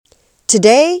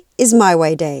Today is my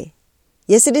way day.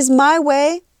 Yes, it is my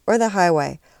way or the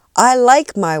highway. I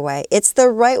like my way. It's the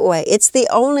right way. It's the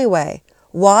only way.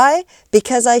 Why?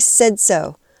 Because I said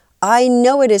so. I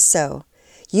know it is so.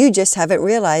 You just haven't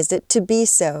realized it to be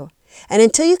so. And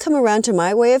until you come around to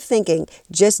my way of thinking,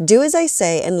 just do as I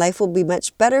say and life will be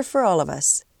much better for all of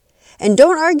us. And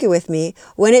don't argue with me.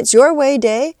 When it's your way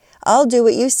day, I'll do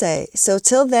what you say. So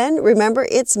till then, remember,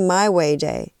 it's my way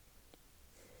day.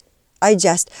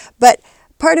 But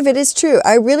part of it is true.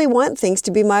 I really want things to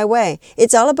be my way.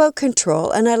 It's all about control,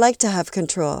 and I like to have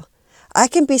control. I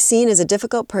can be seen as a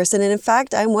difficult person, and in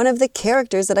fact, I'm one of the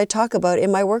characters that I talk about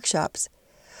in my workshops.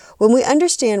 When we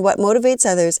understand what motivates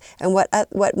others and what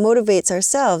motivates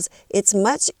ourselves, it's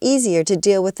much easier to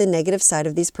deal with the negative side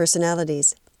of these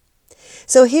personalities.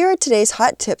 So here are today's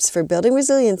hot tips for building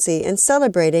resiliency and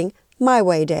celebrating My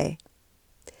Way Day.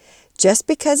 Just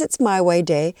because it's my way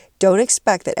day, don't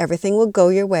expect that everything will go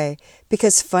your way,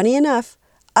 because funny enough,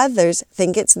 others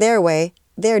think it's their way,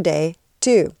 their day,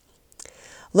 too.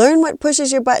 Learn what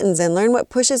pushes your buttons and learn what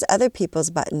pushes other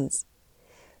people's buttons.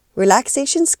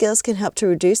 Relaxation skills can help to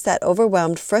reduce that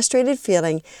overwhelmed, frustrated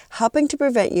feeling, helping to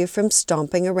prevent you from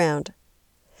stomping around.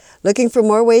 Looking for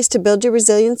more ways to build your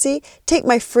resiliency? Take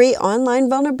my free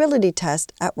online vulnerability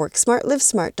test at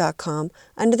WorkSmartLivesmart.com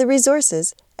under the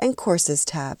Resources and Courses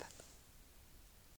tab.